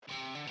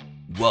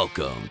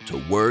Welcome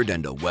to Word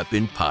and a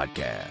Weapon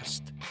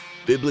podcast.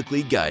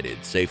 Biblically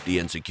guided safety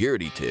and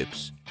security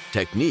tips,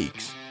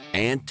 techniques,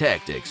 and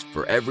tactics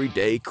for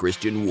everyday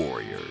Christian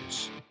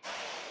warriors.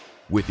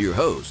 With your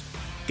host,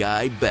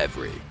 Guy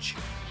Beveridge,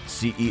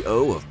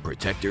 CEO of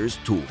Protector's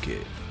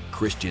Toolkit,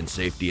 Christian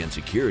safety and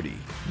security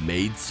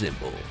made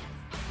simple.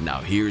 Now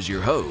here's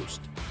your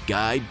host,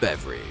 Guy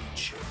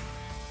Beveridge.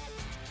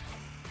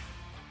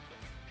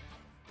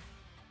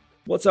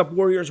 What's up,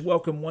 warriors?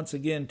 Welcome once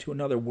again to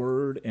another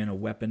Word and a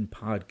Weapon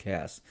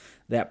podcast.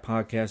 That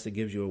podcast that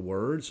gives you a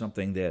word,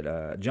 something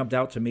that jumped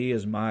out to me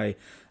as in my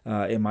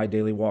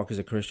daily walk as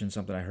a Christian,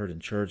 something I heard in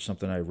church,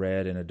 something I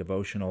read in a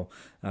devotional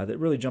that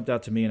really jumped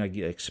out to me, and I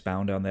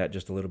expound on that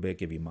just a little bit,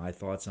 give you my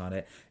thoughts on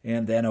it,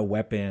 and then a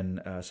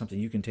weapon, something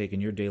you can take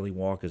in your daily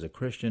walk as a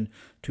Christian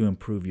to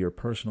improve your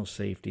personal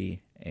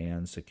safety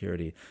and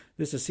security.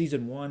 This is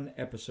Season 1,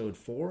 Episode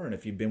 4, and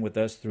if you've been with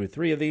us through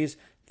 3 of these,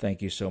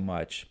 thank you so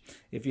much.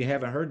 If you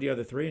haven't heard the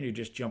other 3 and you're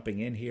just jumping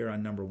in here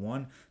on number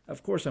 1,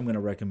 of course I'm going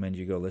to recommend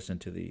you go listen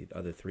to the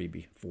other 3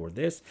 before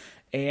this.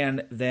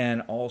 And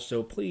then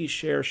also please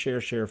share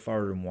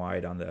far and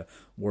wide on the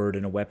Word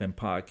and a Weapon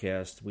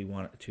podcast. We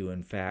want to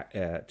impact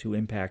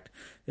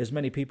as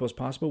many people as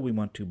possible. We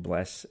want to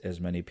bless as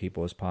many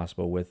people as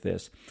possible with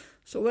this.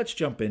 So let's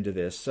jump into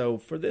this. So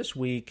for this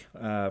week,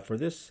 for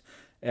this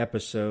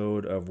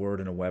episode of Word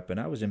and a Weapon,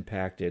 I was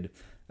impacted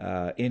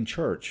in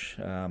church.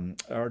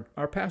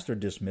 Our pastor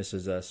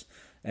dismisses us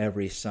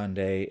every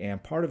Sunday,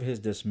 and part of his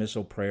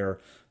dismissal prayer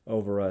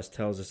over us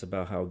tells us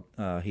about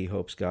how he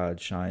hopes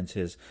God shines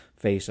his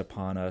face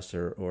upon us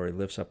or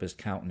lifts up his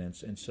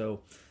countenance. And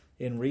so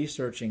in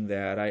researching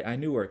that, I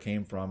knew where it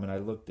came from, and I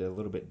looked a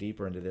little bit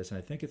deeper into this, and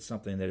I think it's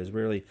something that is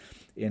really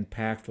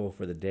impactful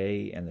for the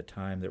day and the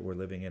time that we're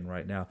living in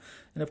right now.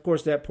 And of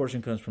course, that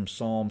portion comes from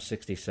Psalm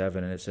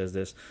 67, and it says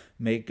this: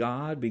 "May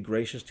God be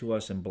gracious to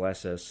us and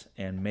bless us,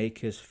 and make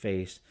his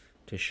face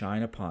to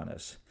shine upon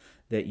us,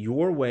 that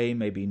your way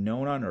may be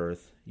known on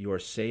earth, your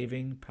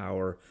saving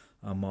power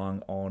among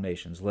all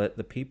nations. Let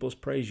the peoples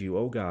praise you,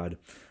 O God.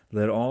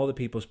 Let all the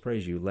peoples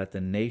praise you. Let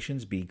the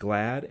nations be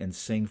glad and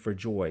sing for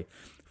joy.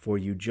 For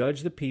you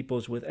judge the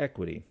peoples with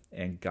equity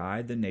and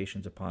guide the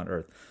nations upon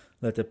earth.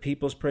 Let the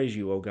peoples praise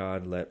you, O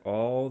God. Let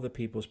all the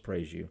peoples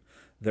praise you.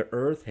 The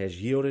earth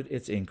has yielded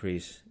its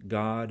increase.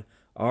 God,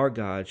 our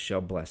God, shall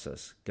bless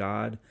us.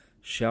 God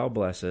shall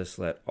bless us.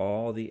 Let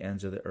all the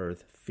ends of the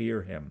earth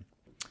fear him."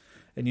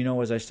 And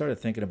as I started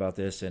thinking about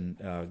this and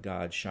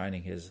God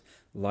shining his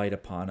light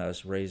upon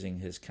us,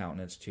 raising his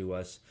countenance to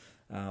us,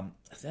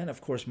 then, of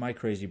course, my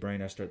crazy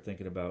brain, I start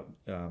thinking about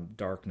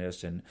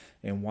darkness and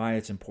why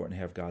it's important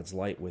to have God's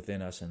light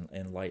within us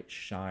and light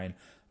shine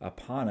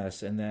upon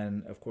us. And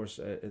then, of course,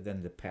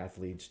 then the path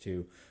leads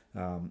to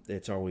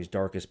it's always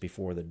darkest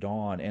before the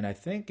dawn. And I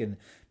think in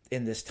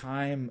this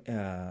time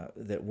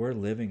that we're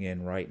living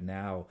in right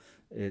now,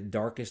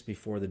 darkest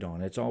before the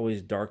dawn. It's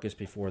always darkest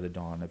before the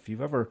dawn. If you've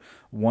ever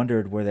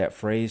wondered where that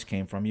phrase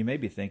came from, you may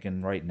be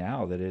thinking right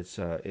now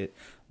that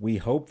we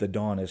hope the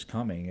dawn is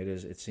coming.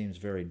 It seems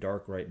very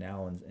dark right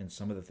now in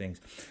some of the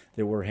things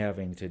that we're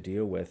having to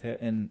deal with.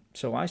 And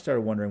so I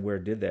started wondering, where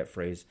did that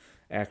phrase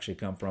actually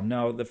come from?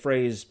 Now, the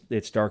phrase,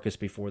 "it's darkest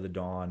before the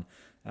dawn,"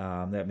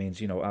 that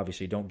means,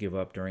 obviously don't give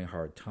up during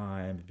hard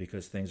times,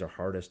 because things are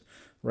hardest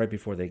right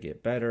before they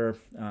get better.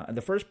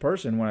 The first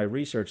person, when I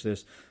researched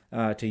this,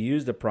 to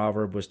use the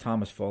proverb was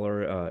Thomas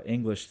Fuller,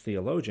 English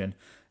theologian.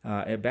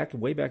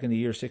 Way back in the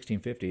year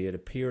 1650, it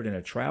appeared in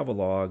a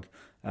travelogue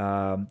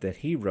that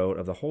he wrote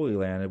of the Holy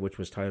Land, which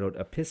was titled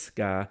 "A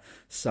Pisgah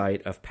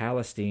Site of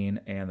Palestine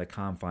and the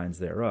Confines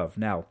Thereof."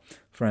 Now,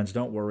 friends,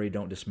 don't worry,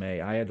 don't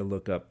dismay. I had to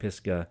look up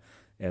Pisgah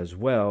as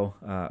well,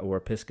 or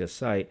Pisgah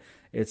site.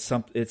 It's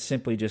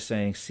simply just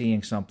saying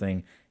seeing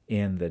something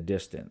in the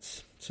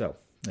distance. So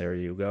there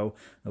you go,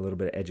 a little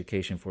bit of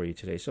education for you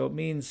today. So it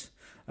means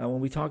when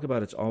we talk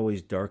about it's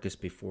always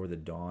darkest before the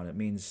dawn, it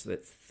means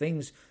that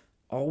things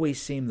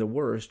always seem the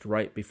worst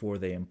right before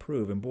they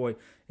improve. And boy,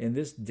 in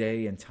this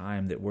day and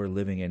time that we're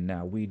living in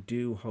now, we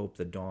do hope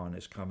the dawn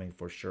is coming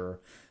for sure,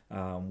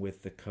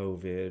 with the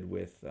COVID,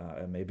 with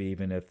maybe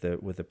even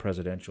with the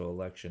presidential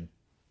election.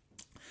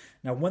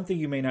 Now, one thing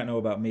you may not know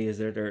about me is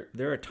there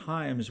are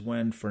times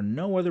when, for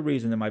no other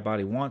reason than my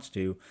body wants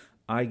to,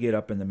 I get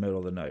up in the middle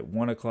of the night,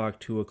 1 o'clock,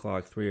 2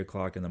 o'clock, 3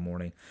 o'clock in the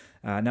morning.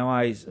 Now,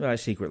 I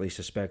secretly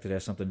suspect it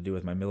has something to do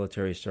with my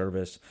military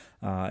service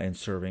and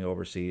serving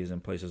overseas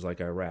in places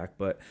like Iraq,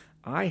 but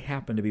I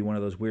happen to be one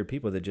of those weird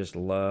people that just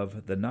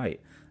love the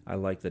night. I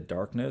like the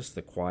darkness,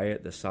 the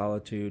quiet, the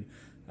solitude.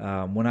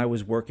 When I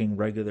was working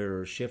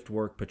regular shift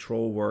work,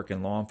 patrol work,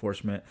 and law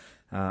enforcement,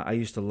 I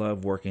used to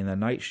love working the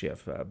night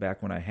shift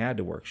back when I had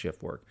to work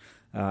shift work.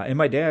 And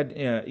my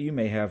dad, you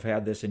may have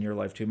had this in your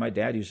life too. My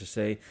dad used to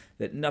say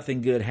that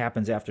nothing good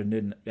happens after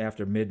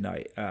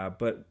midnight.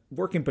 But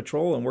working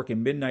patrol and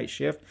working midnight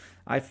shift,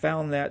 I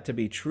found that to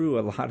be true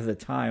a lot of the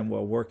time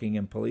while working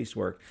in police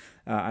work.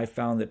 I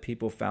found that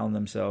people found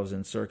themselves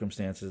in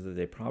circumstances that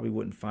they probably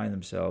wouldn't find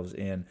themselves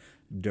in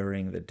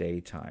during the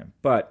daytime.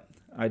 But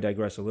I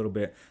digress a little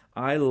bit.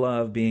 I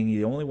love being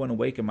the only one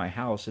awake in my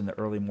house in the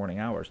early morning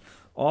hours.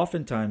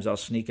 Oftentimes, I'll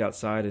sneak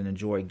outside and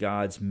enjoy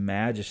God's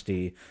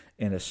majesty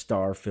in a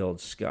star-filled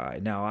sky.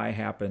 Now, I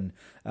happen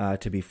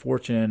to be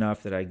fortunate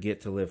enough that I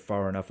get to live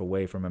far enough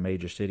away from a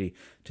major city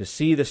to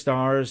see the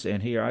stars,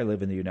 and here I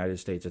live in the United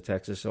States of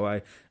Texas, so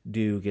I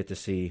do get to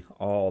see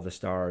all the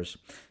stars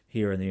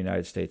here in the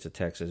United States of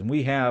Texas. And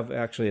we have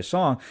actually a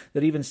song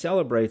that even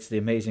celebrates the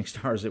amazing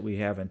stars that we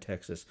have in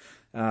Texas.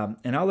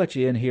 And I'll let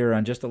you in here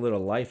on just a little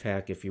life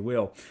hack, if you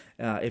will.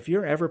 If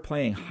you're ever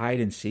playing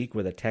hide and seek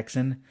with a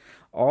Texan,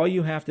 all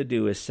you have to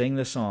do is sing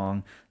the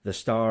song, "The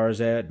stars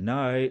at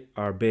night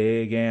are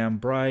big and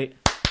bright,"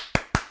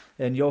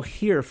 and you'll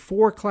hear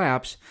 4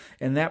 claps,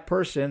 and that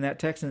person, that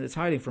Texan that's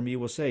hiding from you,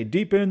 will say,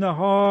 "Deep in the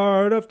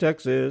heart of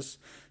Texas."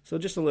 So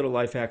just a little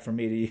life hack from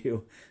me to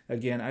you.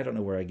 Again, I don't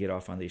know where I get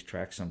off on these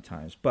tracks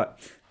sometimes, but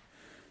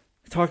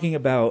talking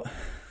about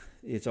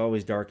it's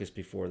always darkest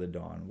before the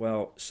dawn.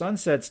 Well,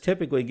 sunsets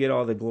typically get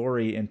all the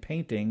glory in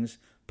paintings,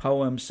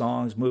 poems,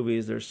 songs,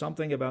 movies. There's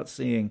something about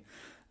seeing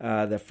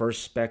the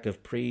first speck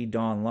of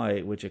pre-dawn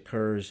light, which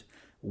occurs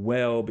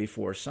well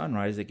before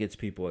sunrise, that gets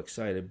people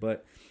excited.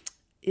 But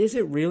is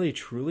it really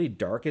truly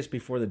darkest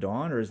before the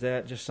dawn, or is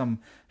that just some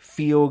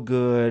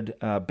feel-good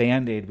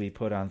Band-Aid we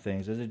put on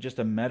things? Is it just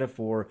a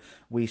metaphor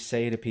we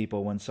say to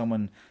people when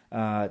someone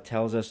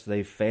tells us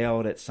they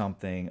failed at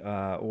something,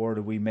 or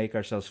do we make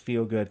ourselves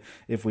feel good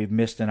if we've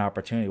missed an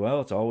opportunity?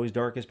 Well, it's always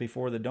darkest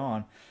before the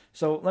dawn.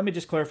 So let me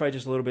just clarify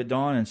just a little bit.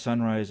 Dawn and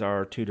sunrise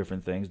are 2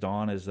 different things.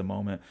 Dawn is the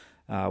moment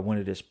when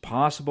it is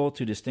possible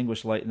to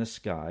distinguish light in the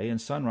sky, and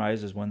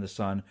sunrise is when the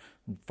sun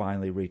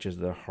finally reaches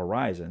the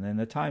horizon, and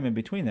the time in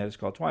between that is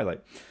called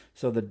twilight.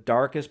 So the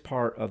darkest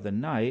part of the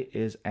night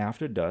is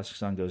after dusk,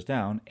 sun goes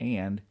down,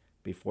 and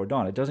before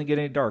dawn. It doesn't get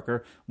any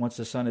darker. Once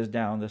the sun is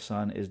down, the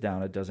sun is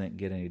down. It doesn't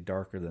get any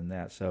darker than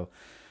that. So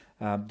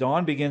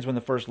dawn begins when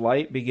the first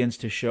light begins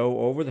to show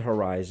over the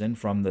horizon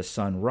from the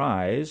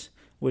sunrise,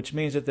 which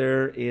means that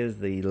there is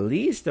the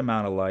least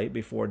amount of light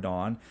before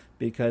dawn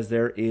because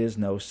there is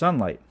no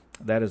sunlight.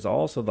 That is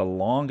also the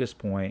longest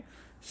point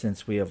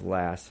since we have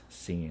last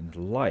seen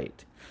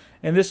light.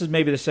 And this is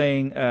maybe the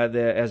saying that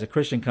as a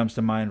Christian comes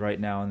to mind right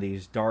now in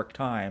these dark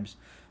times.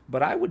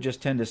 But I would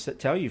just tend to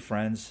tell you,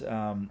 friends,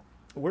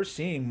 we're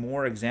seeing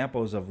more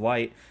examples of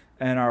light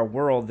in our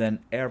world than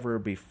ever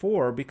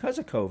before because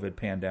of COVID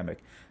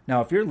pandemic.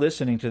 Now, if you're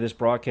listening to this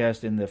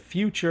broadcast in the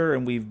future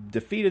and we've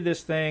defeated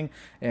this thing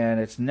and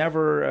it's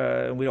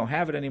never, we don't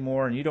have it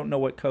anymore, and you don't know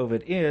what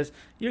COVID is,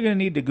 you're going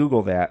to need to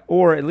Google that,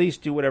 or at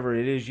least do whatever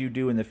it is you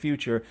do in the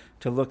future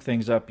to look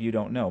things up you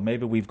don't know.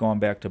 Maybe we've gone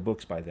back to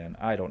books by then.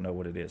 I don't know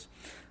what it is.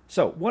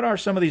 So what are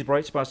some of these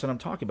bright spots that I'm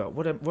talking about?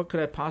 What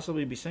could I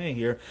possibly be saying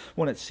here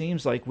when it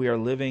seems like we are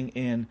living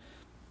in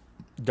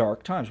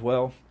dark times?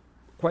 Well,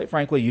 quite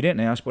frankly, you didn't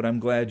ask, but I'm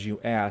glad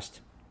you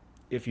asked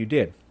if you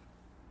did.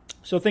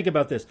 So think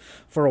about this.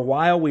 For a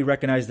while, we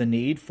recognized the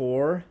need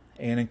for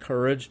and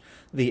encourage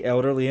the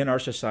elderly in our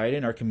society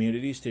and our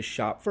communities to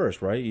shop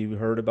first, right? You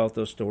heard about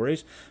those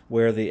stories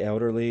where the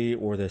elderly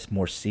or the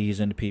more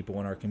seasoned people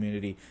in our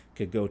community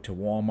could go to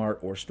Walmart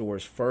or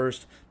stores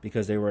first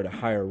because they were at a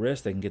higher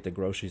risk. They can get the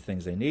groceries,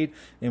 things they need.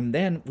 And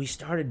then we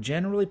started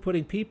generally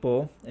putting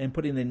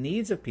the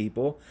needs of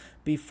people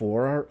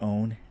before our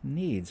own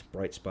needs.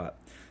 Bright spot.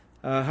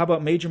 How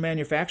about major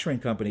manufacturing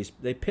companies?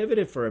 They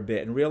pivoted for a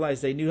bit and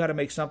realized they knew how to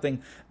make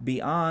something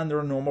beyond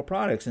their normal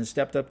products and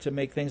stepped up to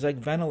make things like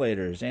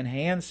ventilators and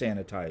hand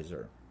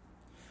sanitizer.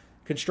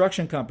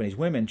 Construction companies,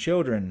 women,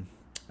 children,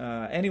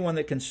 anyone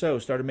that can sew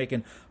started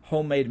making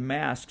homemade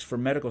masks for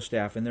medical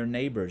staff and their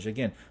neighbors.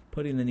 Again,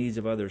 putting the needs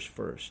of others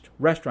first.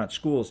 Restaurants,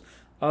 schools,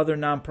 other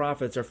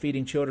nonprofits are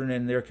feeding children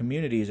in their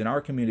communities and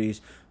our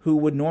communities who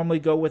would normally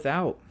go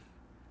without.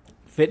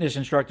 Fitness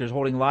instructors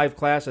holding live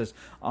classes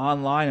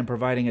online and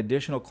providing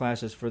additional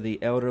classes for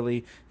the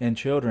elderly and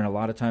children, a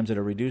lot of times at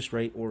a reduced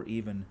rate or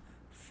even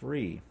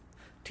free.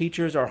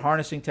 Teachers are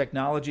harnessing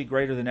technology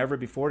greater than ever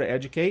before to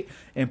educate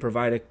and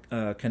provide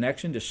a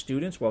connection to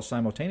students while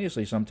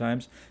simultaneously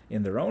sometimes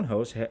in their own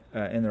house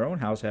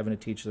having to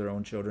teach their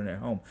own children at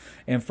home.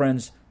 And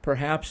friends,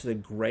 perhaps the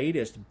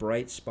greatest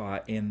bright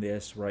spot in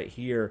this right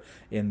here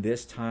in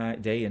this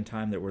day and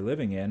time that we're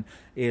living in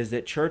is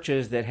that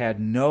churches that had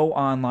no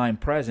online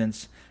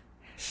presence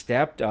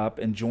stepped up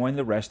and joined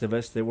the rest of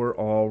us that were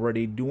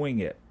already doing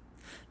it.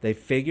 They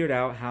figured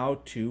out how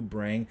to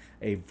bring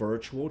a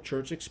virtual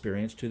church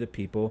experience to the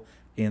people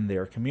in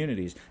their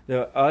communities.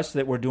 Us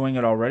that were doing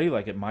it already,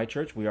 like at my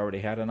church, we already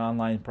had an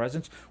online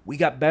presence. We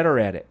got better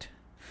at it.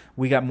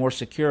 We got more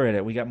secure at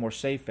it. We got more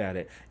safe at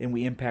it. And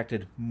we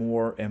impacted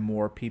more and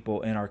more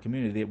people in our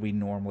community that we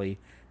normally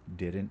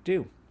didn't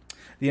do.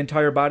 The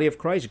entire body of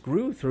Christ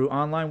grew through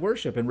online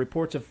worship, and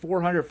reports of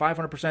 400,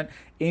 500%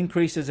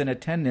 increases in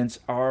attendance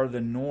are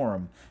the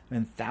norm.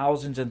 And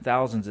thousands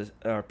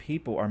of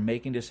people are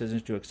making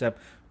decisions to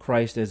accept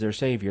Christ as their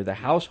Savior. The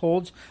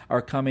households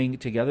are coming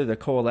together. They're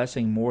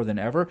coalescing more than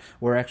ever.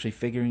 We're actually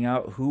figuring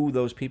out who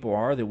those people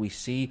are that we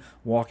see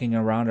walking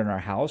around in our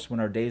house when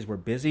our days were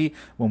busy,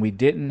 when we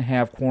didn't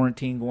have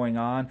quarantine going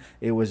on.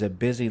 It was a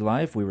busy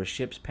life. We were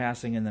ships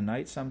passing in the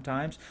night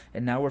sometimes,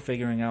 and now we're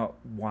figuring out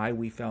why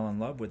we fell in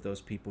love with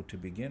those people to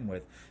begin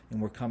with, and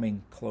we're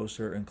coming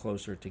closer and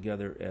closer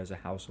together as a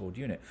household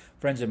unit.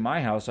 Friends, in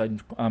my house,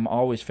 I'm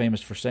always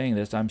famous for saying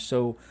this, I'm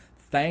so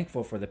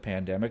thankful for the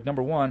pandemic.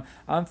 Number one,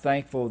 I'm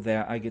thankful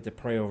that I get to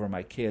pray over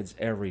my kids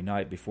every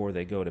night before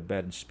they go to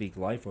bed and speak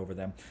life over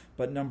them.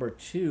 But number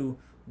two,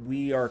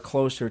 we are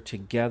closer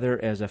together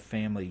as a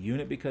family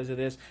unit because of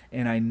this,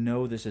 and I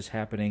know this is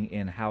happening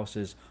in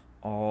houses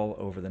all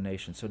over the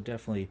nation. So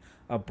definitely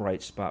a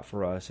bright spot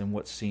for us in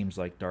what seems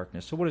like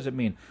darkness. So what does it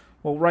mean?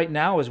 Well, right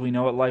now, as we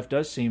know it, life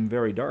does seem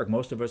very dark.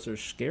 Most of us are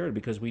scared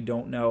because we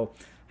don't know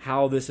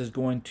how this is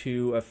going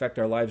to affect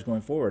our lives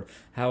going forward.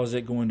 How is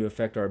it going to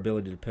affect our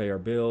ability to pay our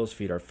bills,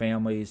 feed our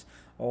families,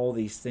 all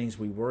these things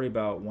we worry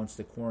about once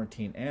the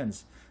quarantine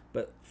ends.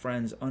 But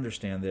friends,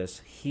 understand this.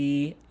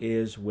 He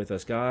is with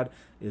us. God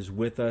is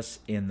with us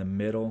in the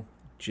middle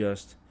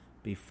just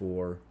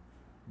before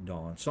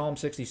dawn. Psalm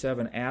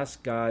 67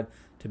 asks God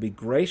to be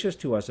gracious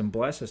to us and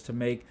bless us, to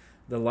make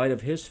the light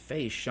of his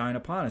face shine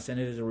upon us. And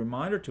it is a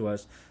reminder to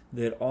us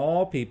that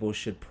all people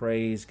should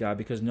praise God,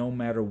 because no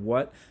matter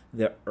what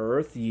the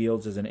earth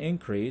yields as an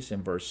increase,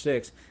 in verse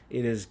 6,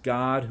 it is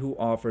God who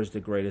offers the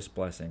greatest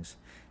blessings.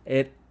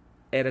 At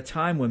a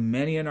time when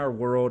many in our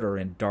world are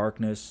in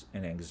darkness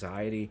and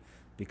anxiety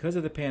because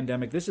of the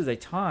pandemic, this is a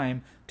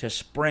time to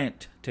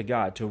sprint to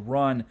God, to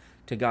run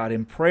to God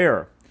in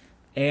prayer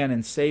and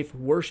in safe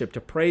worship,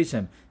 to praise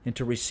him and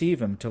to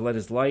receive him, to let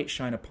his light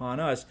shine upon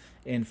us.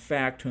 In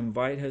fact, to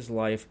invite his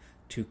life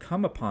to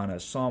come upon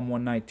us. Psalm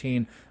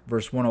 119,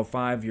 verse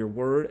 105, your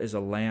word is a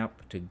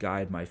lamp to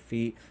guide my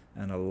feet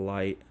and a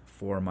light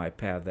for my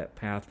path. That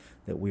path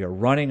that we are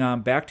running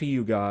on back to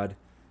you, God,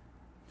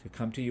 to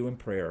come to you in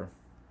prayer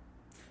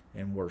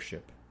and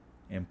worship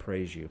and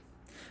praise you.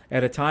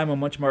 At a time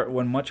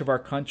when much of our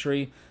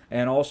country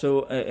and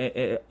also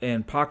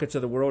in pockets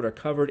of the world are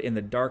covered in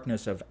the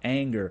darkness of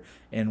anger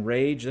and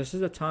rage, this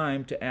is a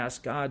time to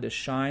ask God to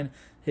shine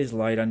his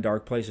light on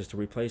dark places, to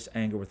replace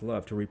anger with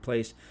love, to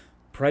replace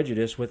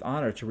prejudice with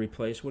honor, to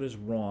replace what is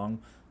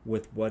wrong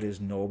with what is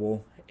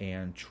noble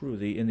and true.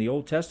 In the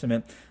Old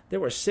Testament, there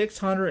were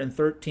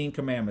 613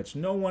 commandments.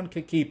 No one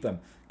could keep them.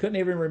 Couldn't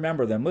even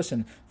remember them.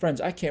 Listen, friends,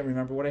 I can't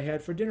remember what I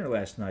had for dinner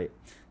last night.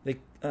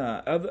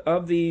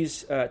 Of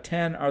these,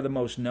 10 are the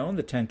most known,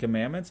 the 10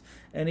 commandments,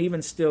 and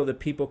even still the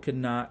people could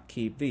not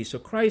keep these. So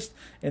Christ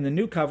in the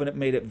new covenant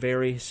made it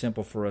very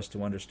simple for us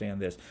to understand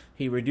this.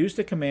 He reduced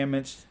the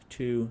commandments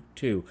to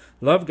 2.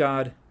 Love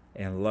God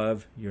and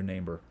love your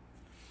neighbor.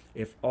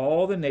 If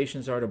all the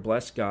nations are to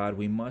bless God,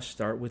 we must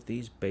start with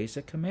these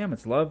basic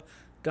commandments. Love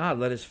God,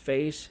 let his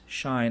face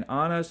shine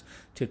on us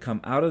to come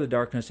out of the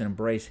darkness and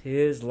embrace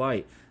his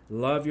light.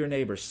 Love your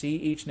neighbor. See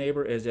each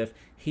neighbor as if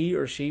he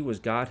or she was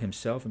God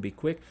himself, and be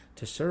quick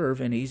to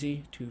serve and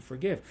easy to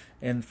forgive.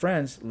 And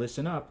friends,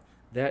 listen up.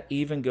 That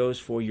even goes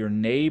for your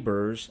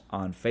neighbors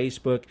on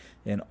Facebook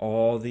and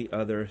all the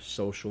other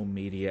social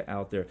media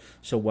out there.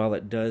 So while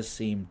it does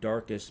seem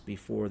darkest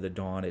before the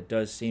dawn, it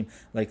does seem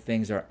like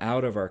things are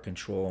out of our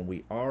control and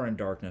we are in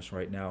darkness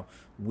right now,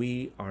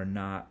 we are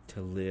not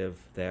to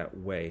live that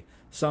way.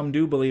 Some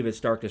do believe it's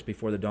darkest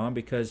before the dawn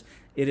because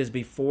it is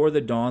before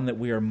the dawn that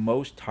we are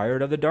most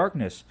tired of the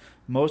darkness.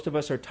 Most of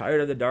us are tired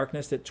of the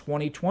darkness that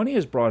 2020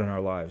 has brought in our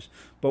lives.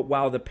 But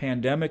while the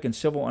pandemic and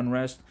civil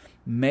unrest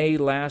may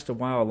last a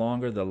while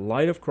longer, the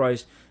light of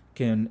Christ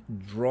can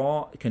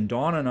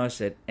dawn on us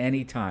at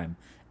any time.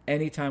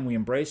 Anytime we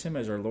embrace him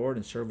as our Lord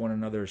and serve one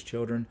another as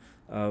children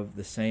of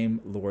the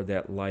same Lord,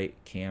 that light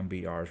can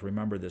be ours.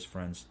 Remember this,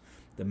 friends.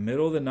 The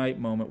middle of the night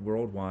moment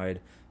worldwide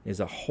is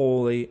a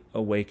holy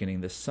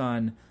awakening. The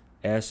sun,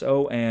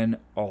 S-O-N,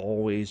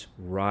 always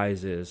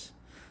rises.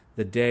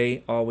 The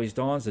day always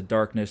dawns. The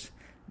darkness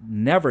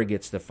never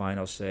gets the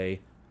final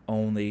say.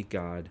 Only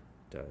God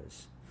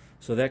does.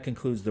 So that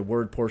concludes the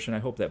word portion. I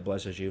hope that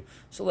blesses you.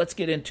 So let's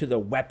get into the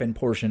weapon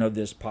portion of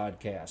this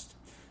podcast.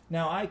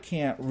 Now, I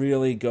can't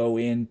really go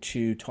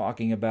into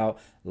talking about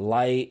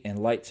light and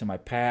light to my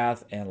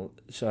path and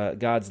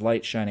God's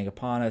light shining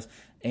upon us,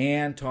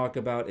 and talk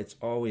about it's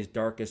always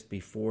darkest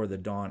before the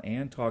dawn,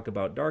 and talk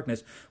about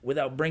darkness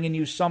without bringing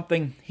you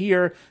something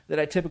here that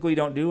I typically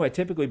don't do. I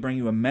typically bring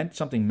you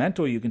something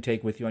mental you can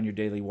take with you on your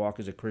daily walk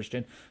as a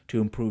Christian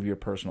to improve your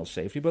personal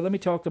safety. But let me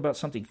talk about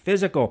something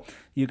physical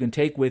you can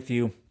take with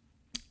you.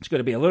 It's going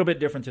to be a little bit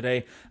different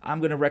today. I'm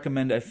going to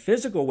recommend a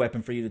physical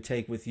weapon for you to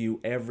take with you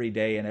every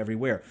day and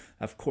everywhere.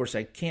 Of course,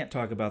 I can't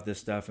talk about this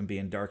stuff and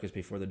being darkest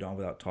before the dawn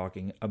without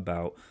talking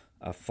about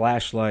a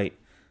flashlight.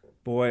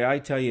 Boy, I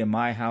tell you, in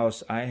my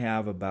house, I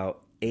have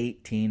about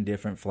 18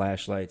 different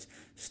flashlights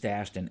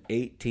stashed in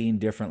 18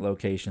 different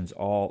locations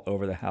all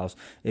over the house.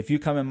 If you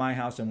come in my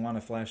house and want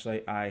a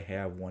flashlight, I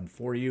have one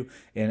for you.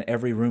 In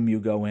every room you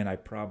go in, I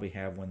probably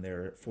have one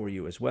there for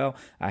you as well.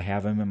 I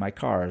have them in my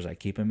cars. I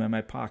keep them in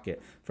my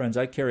pocket. Friends,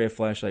 I carry a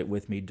flashlight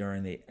with me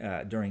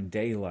during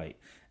daylight,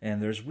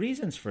 and there's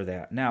reasons for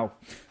that. Now,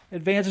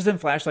 advances in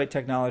flashlight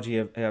technology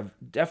have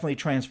definitely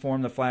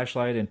transformed the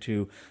flashlight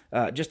into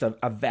just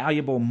a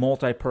valuable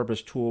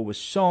multi-purpose tool with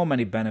so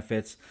many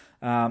benefits.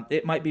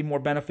 It might be more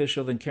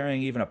beneficial than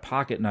carrying even a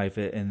pocket knife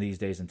in these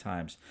days and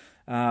times.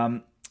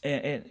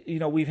 And you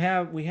know, we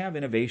have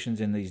innovations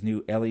in these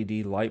new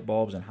LED light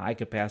bulbs and high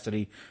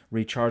capacity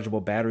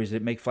rechargeable batteries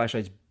that make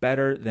flashlights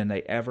better than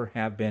they ever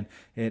have been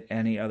at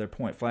any other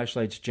point.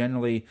 Flashlights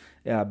generally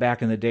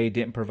back in the day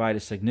didn't provide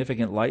a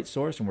significant light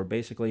source and were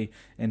basically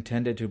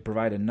intended to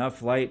provide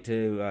enough light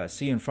to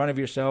see in front of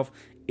yourself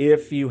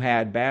if you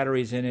had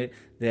batteries in it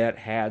that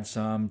had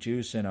some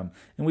juice in them.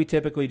 And we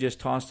typically just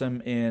tossed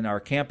them in our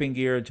camping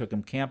gear and took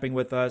them camping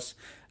with us,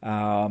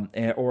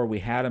 or we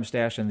had them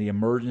stashed in the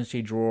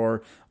emergency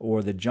drawer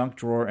or the junk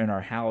drawer in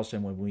our house,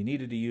 and when we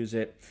needed to use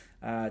it,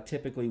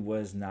 typically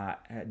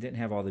didn't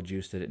have all the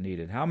juice that it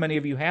needed. How many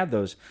of you had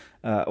those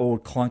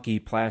old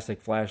clunky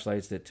plastic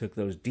flashlights that took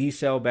those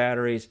D-cell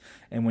batteries,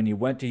 and when you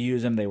went to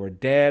use them, they were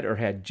dead or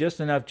had just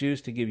enough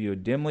juice to give you a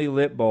dimly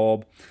lit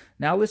bulb?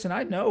 Now, listen,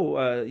 I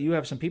know you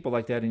have some people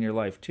like that in your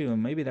life, too,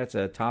 and maybe that's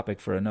a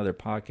topic for another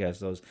podcast,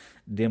 those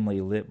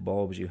dimly lit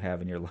bulbs you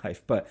have in your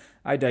life. But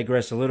I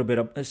digress a little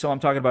bit. So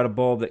I'm talking about a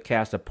bulb that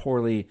cast a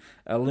poorly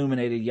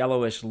illuminated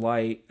yellowish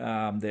light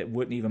that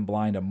wouldn't even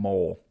blind a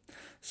mole.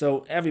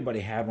 So everybody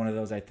had one of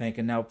those, I think,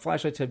 and now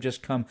flashlights have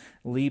just come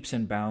leaps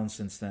and bounds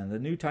since then. The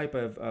new type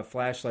of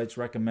flashlights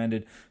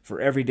recommended for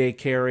everyday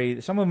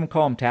carry, some of them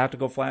call them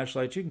tactical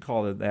flashlights. You can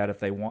call it that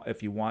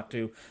if you want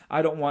to.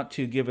 I don't want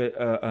to give it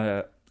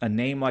a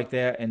name like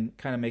that and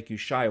kind of make you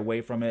shy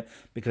away from it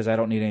because I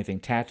don't need anything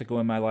tactical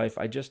in my life.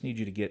 I just need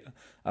you to get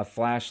a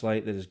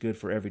flashlight that is good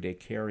for everyday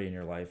carry in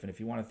your life. And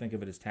if you want to think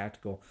of it as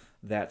tactical,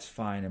 that's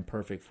fine and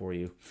perfect for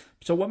you.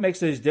 So what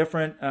makes these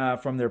different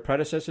from their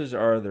predecessors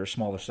are their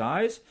smaller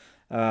size,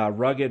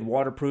 rugged,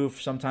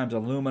 waterproof, sometimes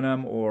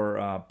aluminum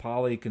or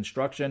poly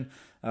construction.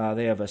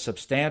 They have a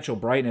substantial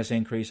brightness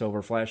increase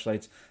over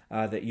flashlights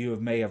that you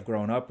may have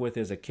grown up with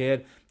as a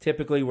kid.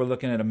 Typically, we're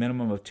looking at a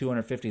minimum of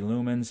 250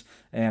 lumens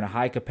and a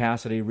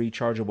high-capacity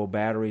rechargeable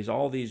batteries,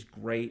 all these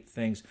great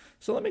things.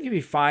 So let me give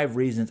you 5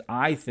 reasons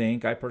I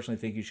personally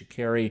think you should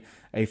carry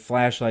a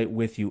flashlight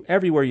with you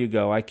everywhere you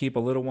go. I keep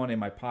a little one in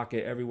my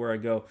pocket everywhere I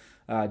go,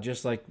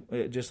 just like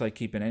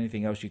keeping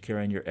anything else you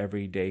carry in your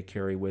everyday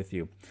carry with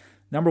you.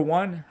 Number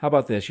 1, how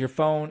about this? Your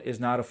phone is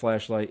not a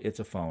flashlight, it's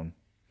a phone.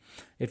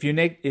 If you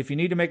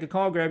need to make a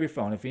call, grab your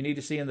phone. If you need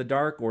to see in the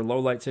dark or low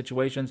light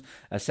situations,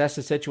 assess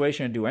the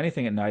situation, and do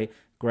anything at night,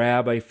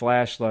 grab a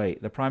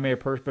flashlight. The primary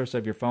purpose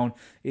of your phone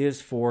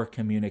is for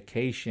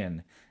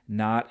communication,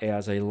 not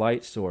as a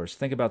light source.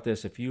 Think about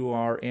this. If you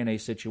are in a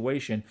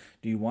situation,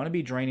 do you want to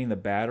be draining the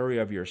battery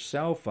of your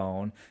cell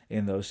phone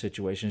in those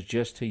situations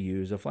just to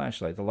use a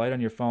flashlight? The light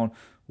on your phone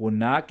will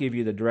not give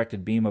you the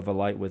directed beam of a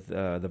light with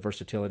the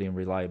versatility and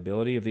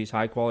reliability of these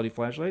high-quality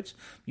flashlights.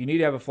 You need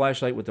to have a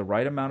flashlight with the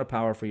right amount of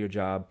power for your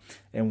job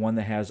and one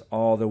that has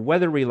all the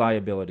weather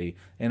reliability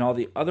and all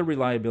the other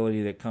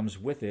reliability that comes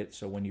with it,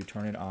 so when you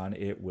turn it on,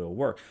 it will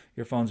work.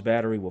 Your phone's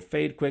battery will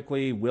fade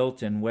quickly,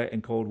 wilt in wet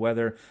and cold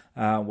weather,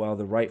 while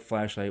the right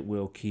flashlight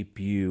will keep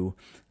you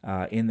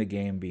in the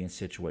game being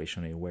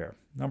situationally aware.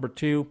 Number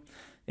 2,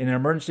 in an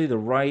emergency, the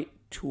right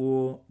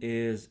tool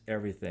is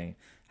everything.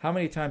 How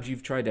many times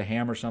you've tried to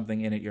hammer something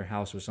in at your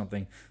house with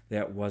something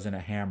that wasn't a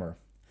hammer?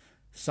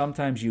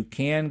 Sometimes you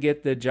can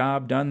get the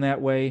job done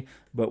that way,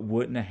 but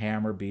wouldn't a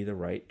hammer be the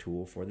right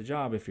tool for the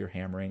job if you're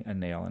hammering a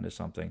nail into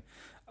something?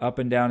 Up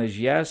and down is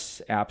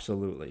yes,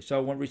 absolutely.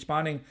 So when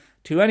responding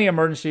to any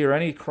emergency or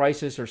any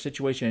crisis or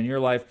situation in your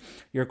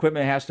life, your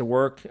equipment has to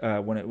work.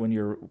 When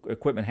your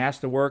equipment has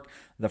to work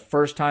the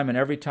first time and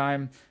every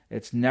time,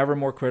 it's never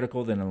more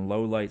critical than in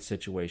low light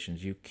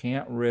situations. You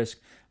can't risk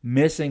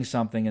missing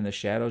something in the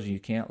shadows. You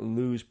can't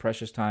lose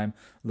precious time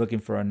looking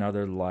for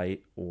another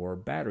light or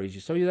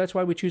batteries. So that's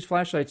why we choose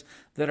flashlights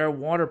that are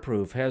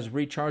waterproof, has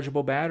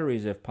rechargeable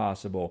batteries if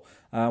possible.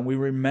 We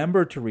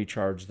remember to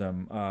recharge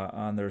them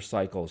on their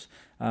cycles.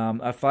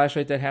 A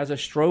flashlight that has a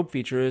strobe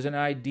feature is an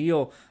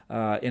ideal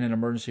in an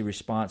emergency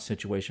response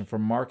situation for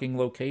marking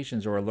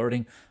locations or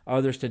alerting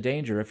others to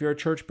danger. If you're a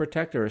church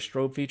protector, a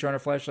strobe feature on a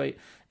flashlight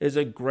is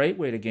a great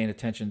way to gain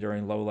attention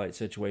during low light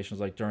situations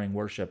like during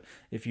worship.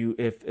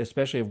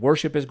 Especially if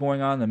worship is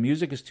going on, the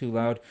music is too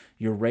loud,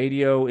 your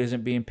radio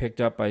isn't being picked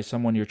up by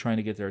someone you're trying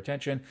to get their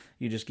attention,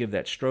 you just give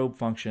that strobe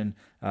function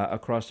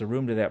across the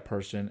room to that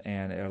person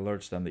and it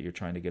alerts them that you're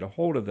trying to get a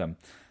hold of them.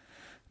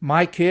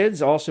 My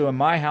kids, also in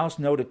my house,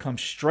 know to come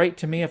straight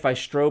to me if I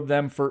strobe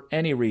them for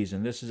any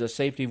reason. This is a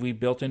safety we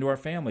built into our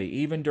family.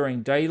 Even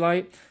during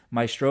daylight,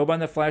 my strobe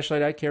on the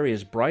flashlight I carry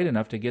is bright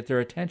enough to get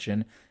their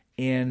attention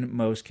in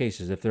most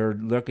cases. If they're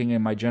looking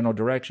in my general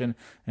direction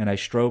and I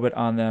strobe it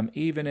on them,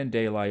 even in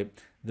daylight,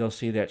 they'll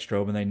see that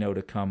strobe and they know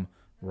to come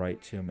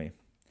right to me.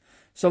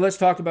 So let's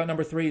talk about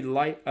number 3,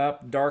 light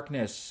up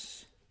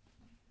darkness.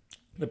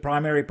 The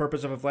primary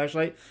purpose of a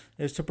flashlight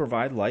is to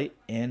provide light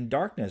in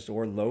darkness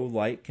or low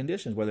light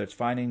conditions, whether it's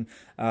finding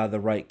the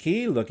right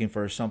key, looking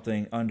for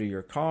something under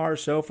your car,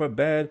 sofa,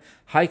 bed,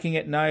 hiking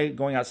at night,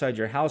 going outside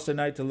your house at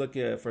night to look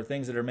for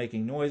things that are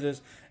making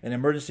noises, an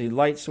emergency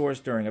light source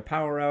during a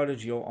power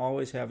outage. You'll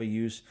always have a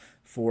use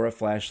for a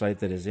flashlight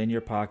that is in your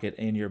pocket,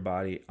 in your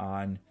body,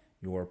 on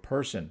your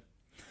person.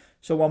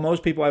 So while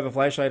most people have a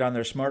flashlight on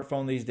their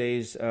smartphone these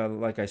days,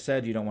 like I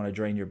said, you don't want to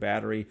drain your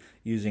battery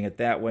using it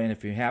that way. And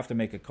if you have to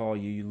make a call,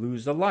 you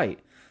lose the light.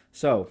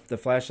 So the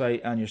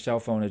flashlight on your cell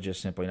phone is just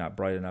simply not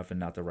bright enough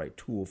and not the right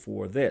tool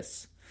for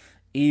this.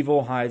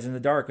 Evil hides in the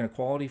dark, and a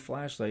quality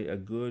flashlight, a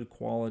good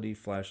quality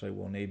flashlight,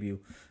 will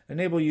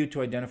enable you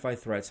to identify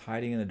threats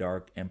hiding in the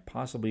dark and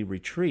possibly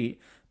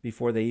retreat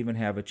before they even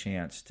have a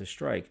chance to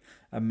strike.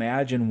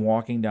 Imagine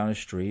walking down a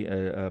street,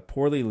 a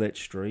poorly lit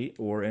street,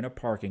 or in a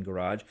parking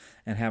garage,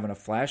 and having a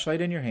flashlight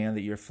in your hand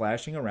that you're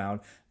flashing around.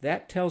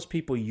 That tells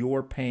people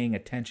you're paying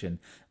attention.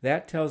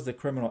 That tells the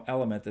criminal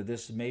element that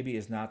this maybe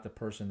is not the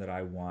person that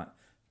I want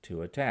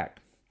to attack.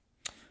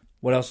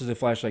 What else is a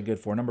flashlight good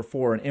for? Number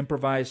 4, an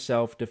improvised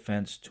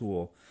self-defense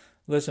tool.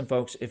 Listen,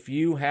 folks, if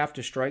you have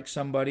to strike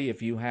somebody,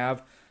 if you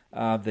have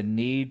the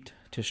need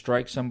to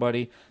strike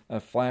somebody, a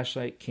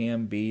flashlight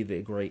can be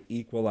the great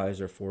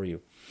equalizer for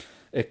you.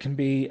 It can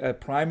be a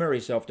primary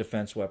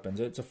self-defense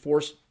weapon. It's a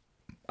force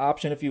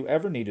option if you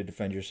ever need to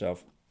defend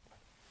yourself.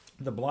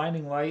 The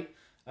blinding light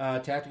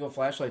tactical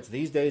flashlights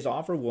these days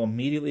offer will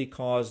immediately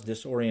cause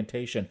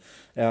disorientation.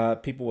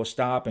 People will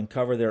stop and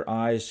cover their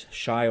eyes,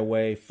 shy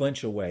away,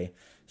 flinch away.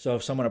 So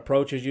if someone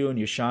approaches you and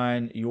you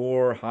shine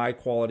your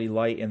high-quality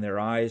light in their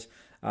eyes,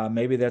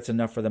 maybe that's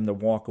enough for them to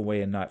walk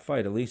away and not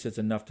fight. At least it's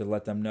enough to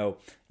let them know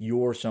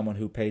you're someone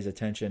who pays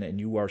attention and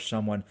you are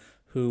someone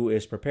who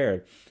is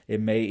prepared.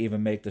 It may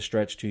even make the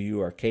stretch to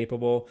you are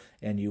capable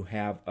and you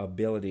have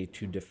ability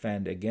to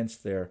defend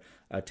against their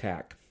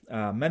attack.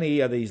 Many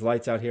of these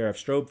lights out here have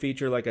strobe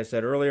feature, like I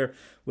said earlier,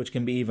 which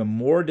can be even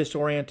more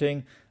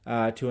disorienting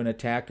to an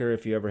attacker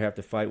if you ever have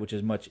to fight, which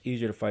is much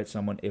easier to fight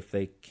someone if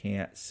they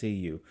can't see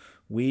you.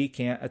 We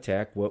can't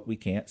attack what we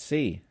can't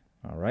see.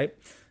 All right?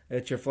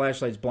 It's your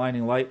flashlight's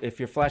blinding light. If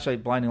your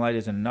flashlight blinding light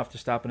isn't enough to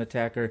stop an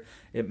attacker,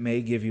 it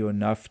may give you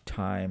enough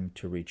time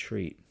to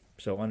retreat.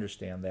 So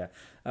understand that.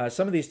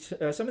 Some of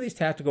these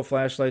tactical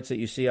flashlights that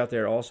you see out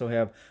there also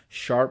have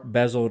sharp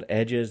bezeled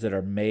edges that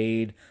are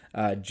made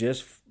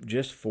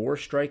just for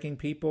striking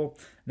people.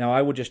 Now,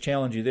 I would just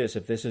challenge you this.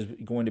 If this is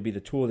going to be the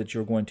tool that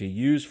you're going to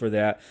use for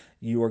that,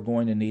 you are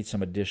going to need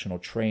some additional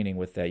training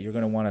with that. You're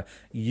going to want to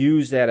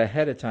use that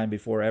ahead of time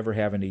before ever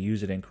having to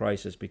use it in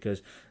crisis,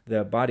 because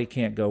the body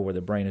can't go where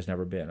the brain has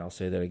never been. I'll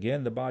say that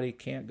again. The body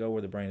can't go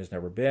where the brain has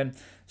never been.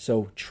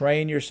 So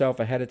train yourself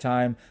ahead of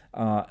time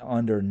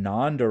under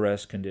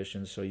non-duress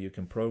conditions so you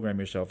can program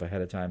yourself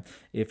ahead of time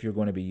if you're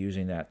going to be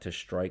using that to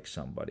strike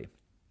somebody.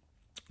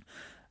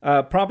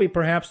 Probably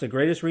perhaps the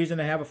greatest reason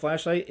to have a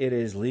flashlight, it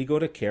is legal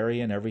to carry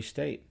in every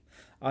state.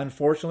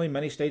 Unfortunately,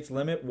 many states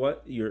limit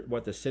what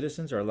the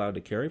citizens are allowed to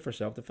carry for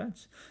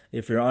self-defense.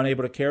 If you're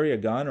unable to carry a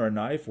gun or a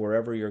knife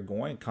wherever you're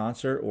going,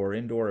 concert or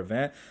indoor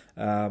event,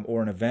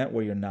 or an event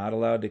where you're not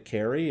allowed to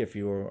carry, if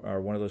you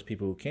are one of those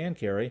people who can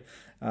carry,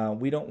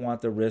 we don't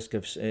want the risk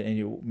of,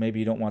 maybe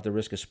you don't want the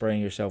risk of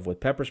spraying yourself with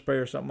pepper spray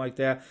or something like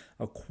that.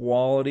 A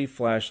quality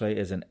flashlight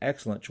is an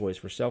excellent choice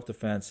for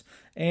self-defense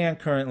and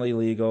currently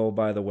legal,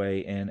 by the way,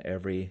 in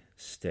every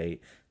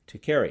state to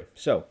carry.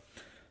 So,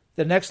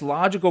 the next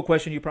logical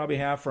question you probably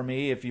have for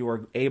me, if you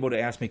are able to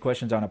ask me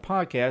questions on a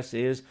podcast,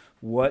 is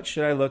what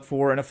should I look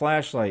for in a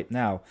flashlight?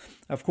 Now,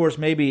 of course,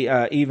 maybe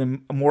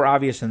even more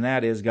obvious than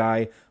that is,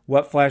 Guy,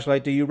 what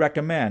flashlight do you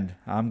recommend?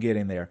 I'm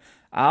getting there.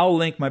 I'll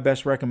link my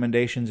best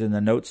recommendations in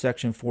the notes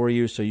section for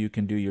you so you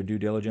can do your due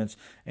diligence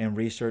and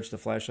research the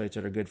flashlights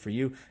that are good for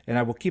you. And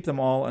I will keep them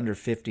all under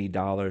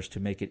 $50 to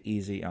make it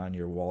easy on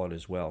your wallet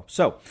as well.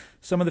 So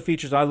some of the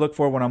features I look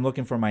for when I'm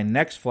looking for my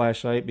next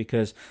flashlight,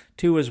 because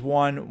 2 is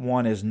 1,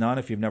 1 is none.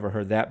 If you've never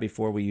heard that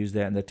before, we use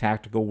that in the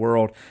tactical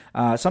world.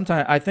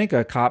 Sometimes I think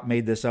a cop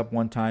made this up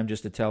one time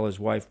just to tell his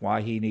wife why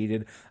he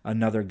needed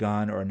another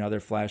gun or another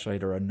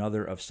flashlight or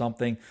another of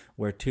something,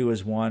 where 2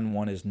 is 1,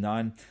 1 is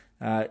none.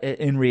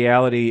 In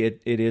reality,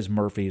 it is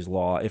Murphy's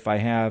Law. If I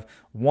have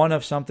one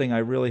of something, I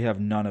really have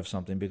none of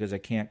something, because I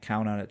can't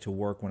count on it to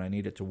work when I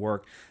need it to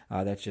work.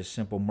 That's just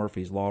simple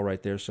Murphy's Law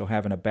right there. So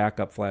having a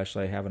backup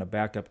flashlight, having a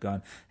backup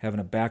gun, having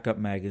a backup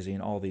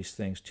magazine, all these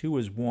things. 2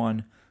 is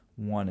 1,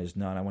 1 is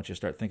none. I want you to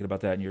start thinking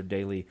about that in your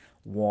daily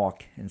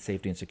walk in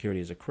safety and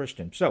security as a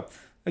Christian. So,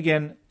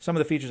 again, some of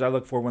the features I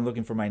look for when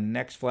looking for my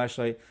next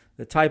flashlight,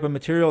 the type of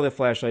material the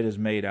flashlight is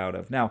made out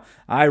of. Now,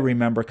 I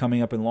remember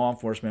coming up in law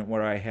enforcement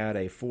where I had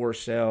a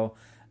 4-cell,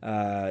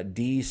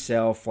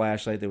 D-cell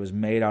flashlight that was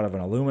made out of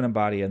an aluminum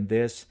body, and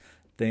this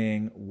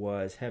thing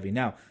was heavy.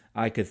 Now,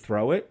 I could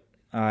throw it.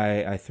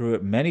 I threw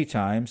it many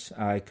times.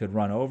 I could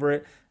run over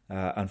it.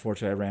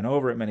 Unfortunately, I ran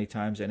over it many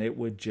times, and it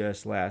would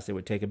just last. It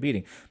would take a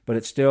beating. But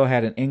it still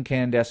had an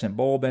incandescent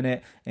bulb in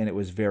it, and it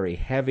was very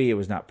heavy. It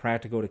was not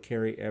practical to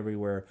carry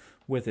everywhere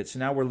with it. So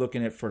now we're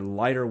looking at for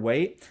lighter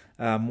weight,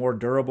 more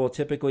durable.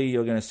 Typically,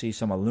 you're going to see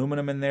some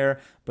aluminum in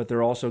there, but there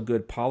are also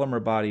good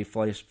polymer body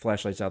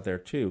flashlights out there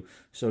too.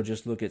 So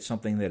just look at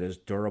something that is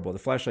durable. The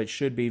flashlight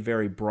should be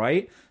very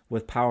bright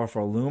with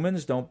powerful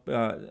lumens.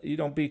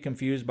 Don't be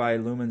confused by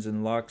lumens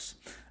and lux.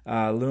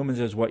 Lumens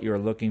is what you're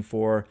looking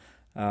for.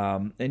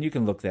 And you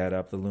can look that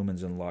up, the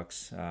lumens and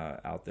lux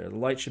out there. The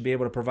light should be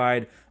able to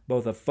provide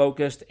both a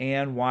focused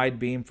and wide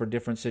beam for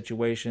different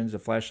situations. The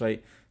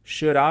flashlight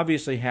should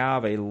obviously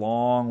have a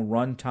long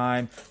run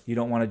time. You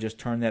don't want to just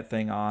turn that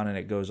thing on and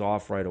it goes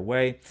off right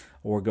away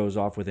or goes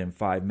off within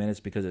 5 minutes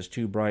because it's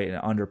too bright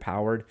and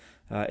underpowered.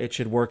 It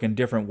should work in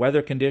different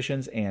weather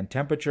conditions and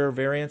temperature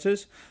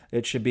variances.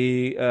 It should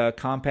be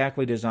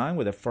compactly designed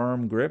with a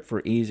firm grip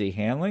for easy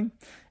handling.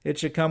 It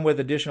should come with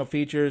additional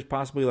features,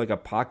 possibly like a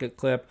pocket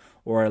clip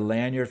or a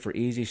lanyard for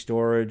easy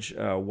storage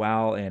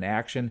while in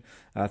action.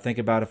 Think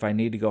about if I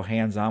need to go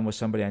hands-on with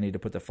somebody, I need to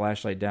put the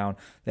flashlight down.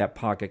 That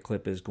pocket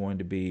clip is going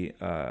to be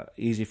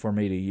easy for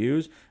me to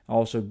use.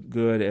 Also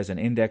good as an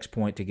index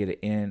point to get it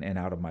in and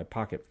out of my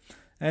pocket.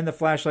 And the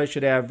flashlight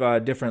should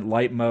have different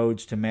light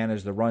modes to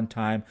manage the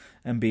runtime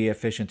and be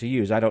efficient to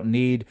use. I don't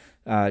need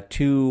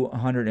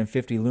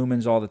 250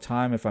 lumens all the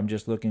time. If I'm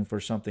just looking for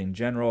something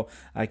general,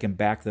 I can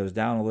back those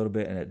down a little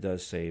bit, and it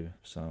does save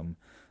some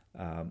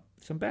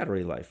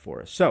battery life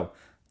for us. So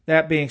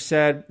that being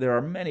said, there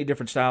are many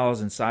different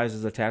styles and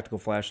sizes of tactical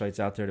flashlights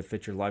out there to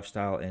fit your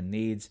lifestyle and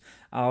needs.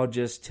 I'll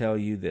just tell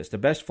you this. The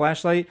best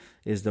flashlight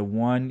is the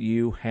one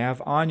you have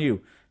on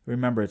you.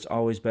 Remember, it's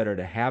always better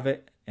to have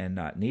it and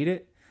not need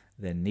it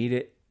than need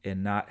it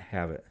and not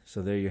have it.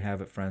 So there you have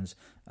it, friends.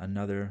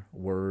 Another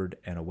word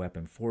and a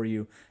weapon for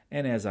you.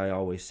 And as I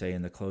always say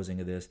in the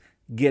closing of this,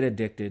 get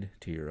addicted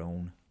to your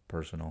own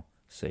personal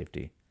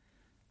safety.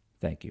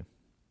 Thank you.